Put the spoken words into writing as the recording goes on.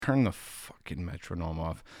Turn the fucking metronome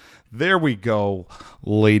off. There we go,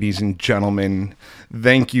 ladies and gentlemen.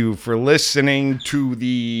 Thank you for listening to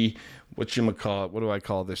the, whatchamacallit, what do I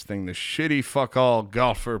call this thing? The Shitty Fuck All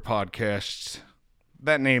Golfer Podcast.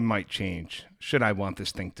 That name might change, should I want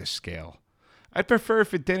this thing to scale. I'd prefer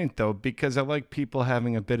if it didn't, though, because I like people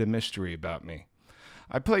having a bit of mystery about me.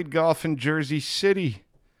 I played golf in Jersey City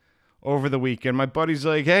over the weekend. My buddy's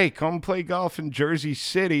like, hey, come play golf in Jersey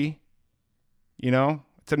City. You know?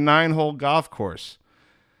 It's a 9-hole golf course.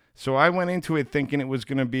 So I went into it thinking it was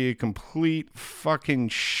going to be a complete fucking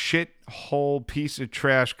shithole piece of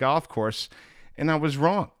trash golf course, and I was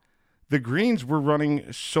wrong. The greens were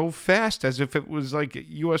running so fast as if it was like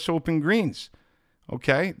U.S. Open greens.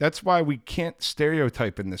 Okay? That's why we can't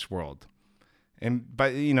stereotype in this world. And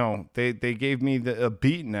but you know, they gave me a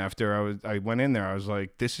beating after I went in there. I was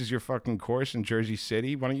like, this is your fucking course in Jersey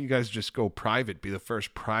City? Why don't you guys just go private, be the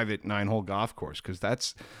first private 9-hole golf course? Because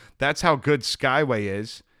that's how good Skyway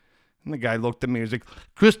is. And the guy looked at me and was like,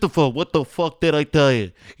 Christopher, what the fuck did I tell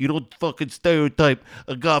you? You don't fucking stereotype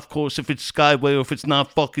a golf course if it's Skyway or if it's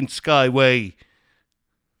not fucking Skyway.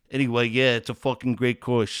 Anyway, yeah, it's a fucking great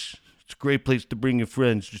course. It's a great place to bring your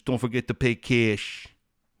friends. Just don't forget to pay cash.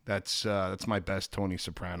 That's my best Tony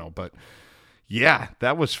Soprano, but yeah,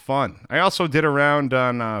 that was fun. I also did a round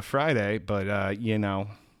on Friday, but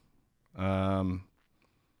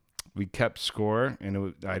we kept score,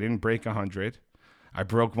 and I didn't break 100. I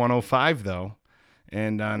broke 105 though,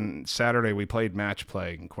 and on Saturday we played match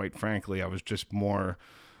play, and quite frankly, I was just more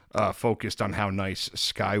focused on how nice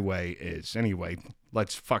Skyway is. Anyway,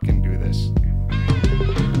 let's fucking do this.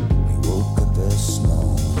 You woke up this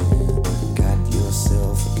morning, got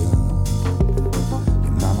yourself a gun.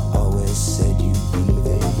 Your mama always said you'd be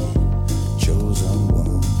the chosen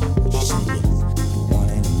one. She said you're 1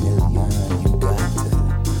 in a million. You got to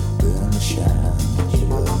burn the shine. But you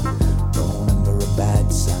were born under a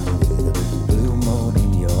bad sign with a blue moon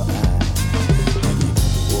in your eye. When you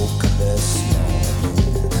woke up this morning,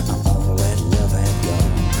 all that love had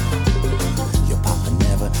gone. Your papa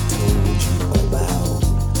never told you about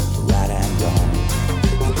right and wrong.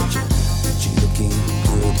 But you looking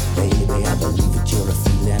good, baby. I believe that you're a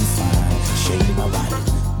feeling fine. Shade my body,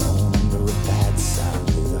 born under a bad sign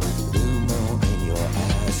with a blue moon in your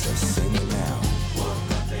eyes. So sing it now.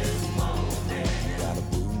 Woke up this morning, you got a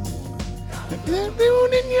blue moon. Blue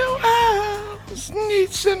moon in your eyes.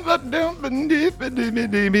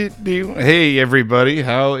 Hey everybody,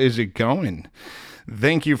 how is it going?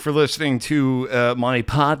 Thank you for listening to my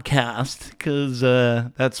podcast, because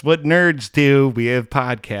that's what nerds do. We have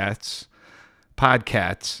podcasts.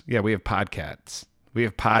 Yeah, we have podcasts. We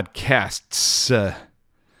have podcasts.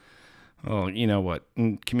 Oh, you know what?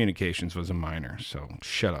 Communications was a minor, so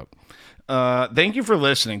shut up. Thank you for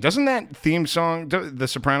listening. Doesn't that theme song, the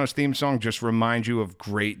Sopranos theme song, just remind you of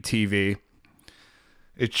great TV?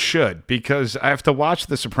 It should, because I have to watch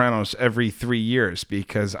The Sopranos every 3 years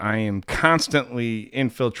because I am constantly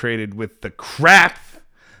infiltrated with the crap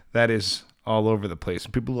that is all over the place.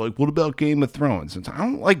 And people are like, what about Game of Thrones? And I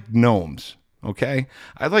don't like gnomes, okay?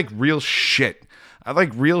 I like real shit.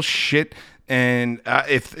 And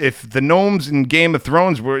if the gnomes in Game of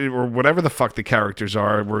Thrones were, or whatever the fuck the characters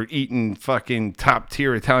are, were eating fucking top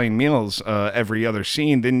tier Italian meals every other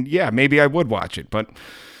scene, then yeah, maybe I would watch it. But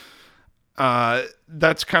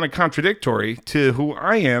that's kind of contradictory to who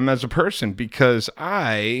I am as a person, because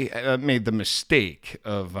I made the mistake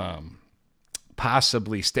of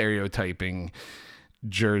possibly stereotyping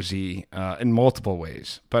Jersey in multiple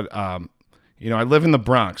ways. But I live in the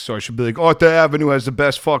Bronx, so I should be like, Arthur Avenue has the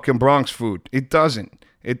best fucking Bronx food. It doesn't.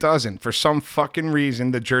 For some fucking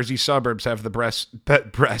reason, the Jersey suburbs have the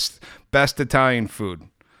best Italian food.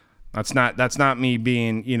 That's not me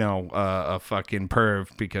being, a fucking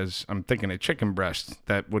perv, because I'm thinking of chicken breast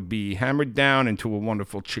that would be hammered down into a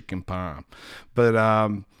wonderful chicken parm. But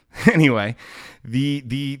anyway,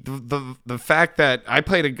 the fact that I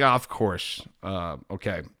played a golf course.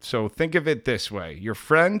 Okay, so think of it this way: your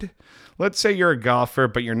friend. Let's say you're a golfer,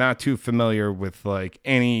 but you're not too familiar with like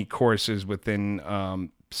any courses within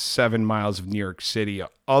 7 miles of New York City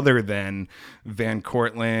other than Van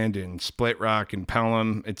Cortlandt and Split Rock and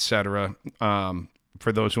Pelham, etc.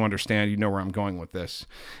 For those who understand, you know where I'm going with this.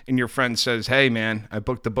 And your friend says, hey man, I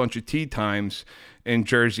booked a bunch of tee times in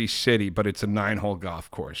Jersey City, but it's a 9-hole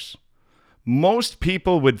golf course. Most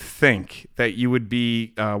people would think that you would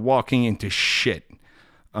be walking into shit.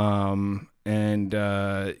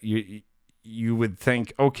 You would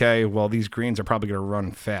think, okay, well, these greens are probably going to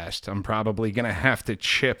run fast. I'm probably going to have to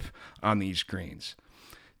chip on these greens.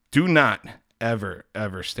 Do not ever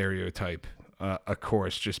stereotype a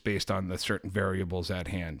course just based on the certain variables at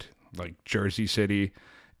hand, like Jersey City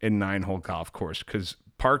and 9-hole golf course. Because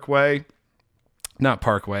Skyway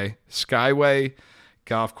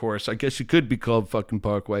Golf Course, I guess it could be called fucking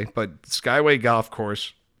Parkway, but Skyway Golf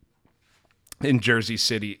Course in Jersey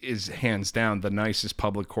City is hands down the nicest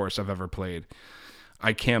public course I've ever played.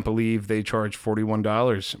 I can't believe they charge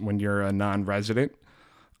 $41 when you're a non-resident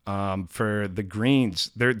for the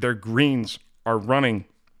greens. Their greens are running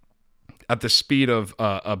at the speed of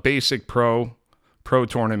a basic pro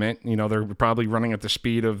tournament. You know, they're probably running at the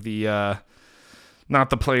speed of the not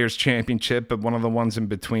the Players Championship, but one of the ones in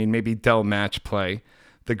between, maybe Dell Match Play.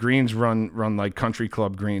 The greens run like country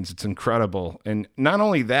club greens. It's incredible. And not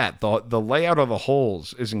only that, the layout of the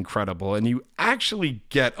holes is incredible. And you actually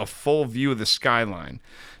get a full view of the skyline.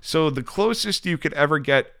 So the closest you could ever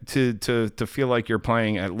get to feel like you're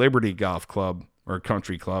playing at Liberty Golf Club or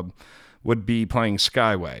Country Club would be playing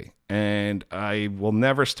Skyway. And I will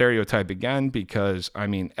never stereotype again because, I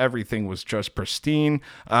mean, everything was just pristine.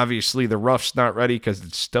 Obviously, the rough's not ready because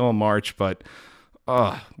it's still March, but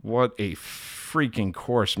what a freaking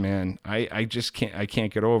course, man. I just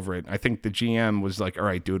can't get over it. I think the GM was like, all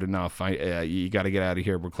right, dude, enough. You got to get out of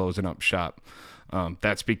here. We're closing up shop.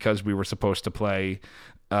 That's because we were supposed to play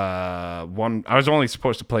I was only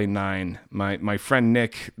supposed to play 9. My friend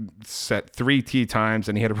Nick set 3 tee times,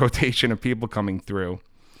 and he had a rotation of people coming through,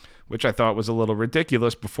 which I thought was a little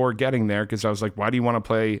ridiculous before getting there, because I was like, why do you want to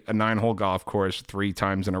play a 9-hole golf course 3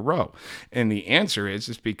 times in a row? And the answer is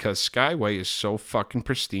because Skyway is so fucking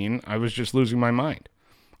pristine, I was just losing my mind.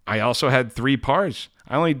 I also had 3 pars.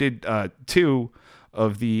 I only did 2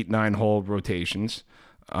 of the 9-hole rotations,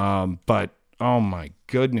 but oh my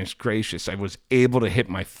goodness gracious, I was able to hit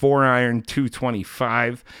my 4-iron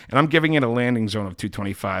 225, and I'm giving it a landing zone of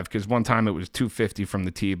 225 because one time it was 250 from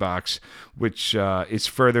the tee box, which is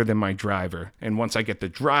further than my driver. And once I get the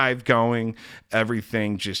drive going,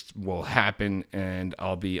 everything just will happen, and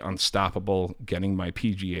I'll be unstoppable getting my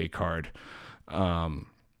PGA card.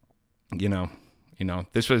 You know,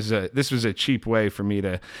 this was a cheap way for me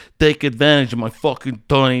to take advantage of my fucking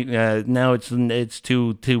Tony. Now it's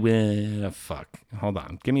too fuck. Hold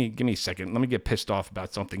on, give me a second. Let me get pissed off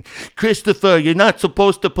about something. Christopher, you're not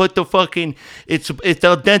supposed to put the fucking it's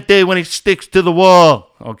al dente when it sticks to the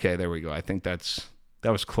wall. Okay, there we go. I think that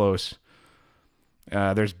was close.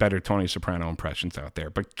 There's better Tony Soprano impressions out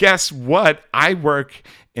there. But guess what? I work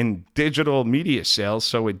in digital media sales,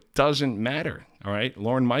 so it doesn't matter. All right?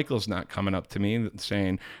 Lorne Michaels not coming up to me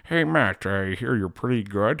saying, hey, Matt, I hear you're pretty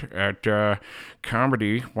good at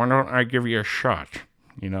comedy. Why don't I give you a shot?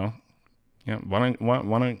 You know? Yeah, why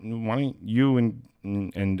don't you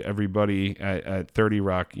and everybody at 30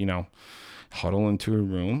 Rock, you know, huddle into a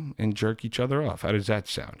room and jerk each other off? How does that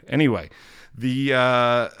sound? Anyway,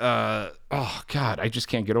 oh God, I just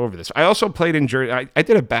can't get over this. I also played in Jersey. I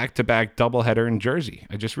did a back-to-back doubleheader in Jersey.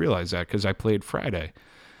 I just realized that because I played Friday.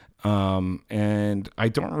 And I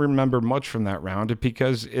don't remember much from that round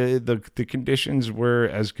because the conditions were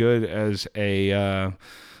as good as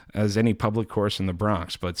as any public course in the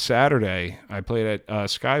Bronx. But Saturday I played at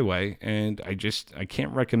Skyway, and I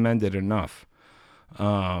can't recommend it enough.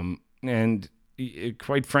 And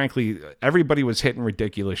quite frankly, everybody was hitting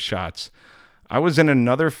ridiculous shots. I was in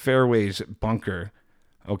another fairways bunker,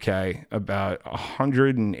 okay, about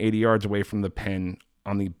 180 yards away from the pin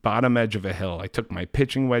on the bottom edge of a hill. I took my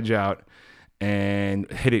pitching wedge out and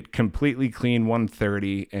hit it completely clean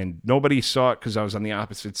 130, and nobody saw it because I was on the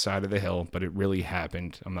opposite side of the hill, but it really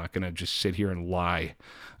happened. I'm not going to just sit here and lie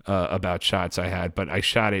about shots I had, but I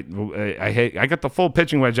shot it. I got the full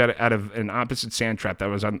pitching wedge out of an opposite sand trap that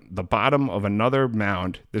was on the bottom of another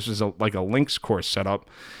mound. This was like a links course setup,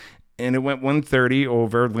 and it went 130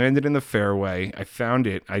 over, landed in the fairway. I found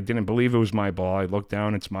it. I didn't believe it was my ball. I looked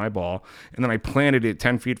down, it's my ball. And then I planted it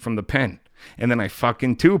 10 feet from the pin. And then I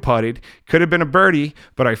fucking 2-putted. Could have been a birdie,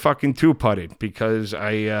 but I fucking 2-putted because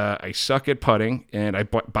I suck at putting, and I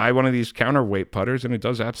buy one of these counterweight putters, and it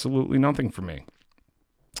does absolutely nothing for me.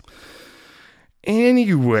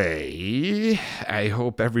 Anyway, I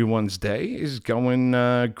hope everyone's day is going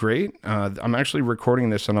great. I'm actually recording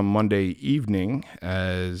this on a Monday evening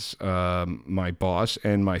as my boss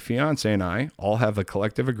and my fiance and I all have a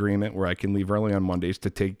collective agreement where I can leave early on Mondays to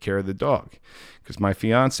take care of the dog. Because my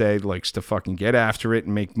fiance likes to fucking get after it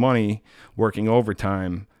and make money working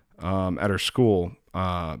overtime at her school,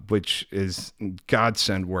 which is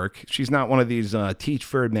godsend work. She's not one of these teach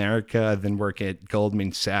for America, then work at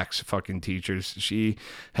Goldman Sachs fucking teachers. She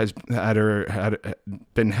has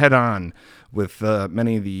been head on with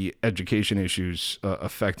many of the education issues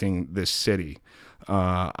affecting this city.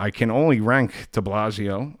 I can only rank de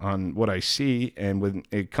Blasio on what I see, and when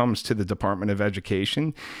it comes to the Department of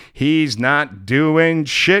Education, he's not doing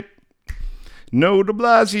shit. No, de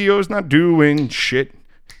Blasio's not doing shit.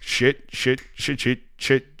 Shit.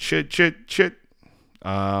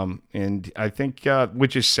 And I think,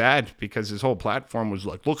 which is sad, because his whole platform was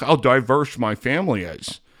like, look how diverse my family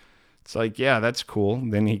is. It's like, yeah, that's cool.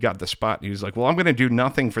 And then he got the spot. He was like, well, I'm going to do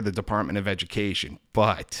nothing for the Department of Education,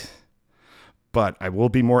 but I will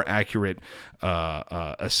be more accurate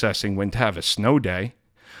assessing when to have a snow day.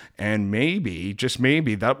 And maybe, just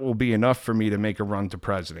maybe, that will be enough for me to make a run to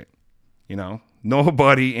president. You know,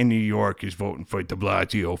 nobody in New York is voting for de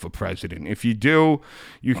Blasio for president. If you do,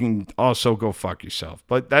 you can also go fuck yourself.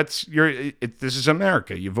 But this is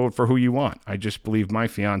America. You vote for who you want. I just believe my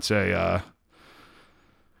fiance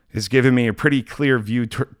has given me a pretty clear view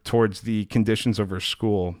towards the conditions of her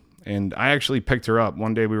school. And I actually picked her up.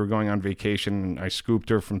 One day we were going on vacation, and I scooped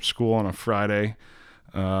her from school on a Friday.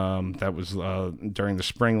 That was during the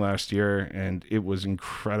spring last year, and it was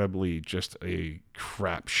incredibly just a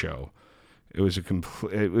crap show. It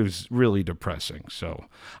was really depressing. So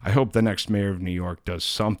I hope the next mayor of New York does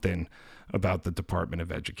something about the Department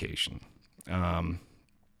of Education.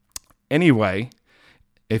 Anyway,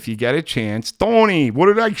 if you get a chance, Tony, what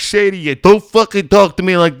did I say to you? Don't fucking talk to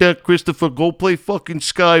me like that, Christopher. Go play fucking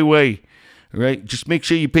Skyway. All right? Just make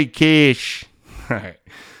sure you pay cash. All right.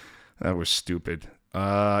 That was stupid.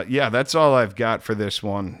 Yeah, that's all I've got for this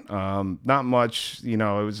one. Not much. You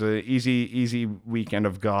know, it was an easy weekend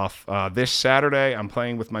of golf. This Saturday, I'm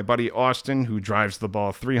playing with my buddy Austin, who drives the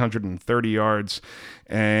ball 330 yards,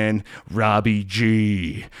 and Robbie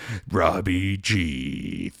G,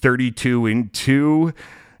 32-2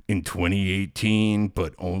 in 2018,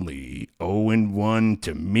 but only 0-1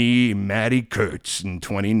 to me, Matty Kurtz, in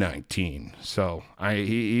 2019. So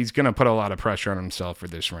he's going to put a lot of pressure on himself for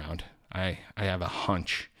this round. I have a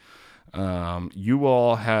hunch. You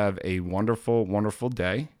all have a wonderful, wonderful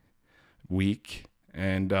day, week,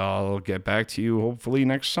 and I'll get back to you hopefully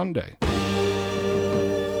next Sunday.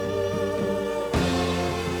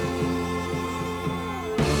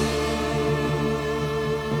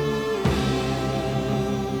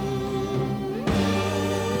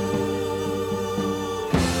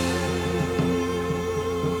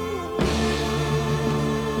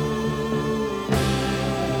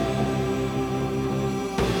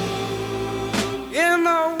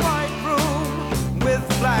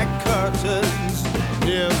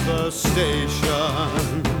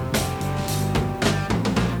 Station,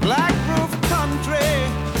 black roof country,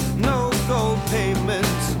 no gold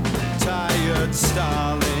pavements, tired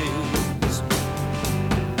starlings,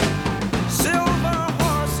 silver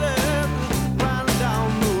horses ran down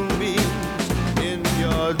moonbeams in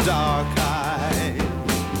your dark eyes.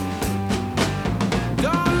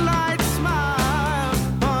 Dawnlight smile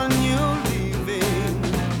on you, leaving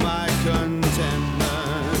my contentment.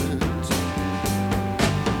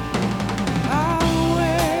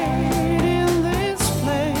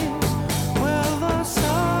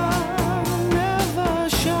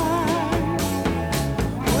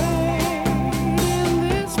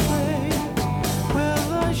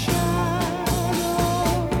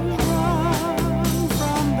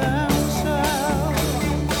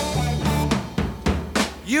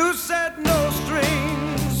 You said no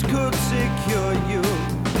strings could secure you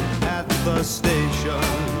at the station.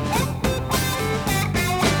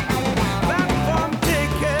 Platform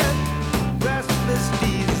ticket, restless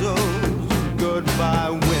diesels,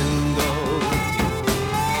 goodbye windows.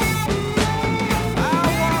 I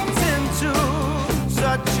walked into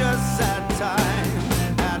such a sad time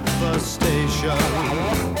at the station.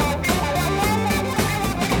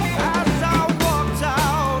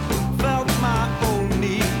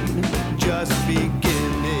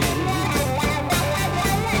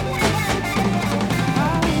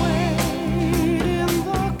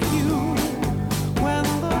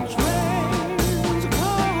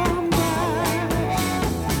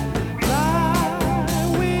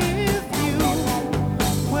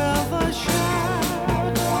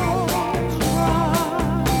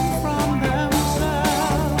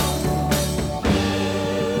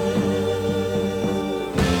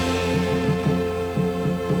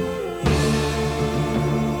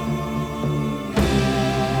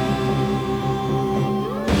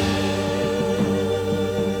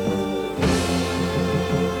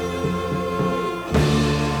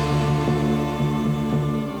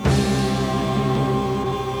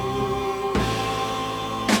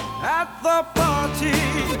 At the party,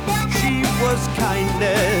 she was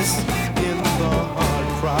kindness.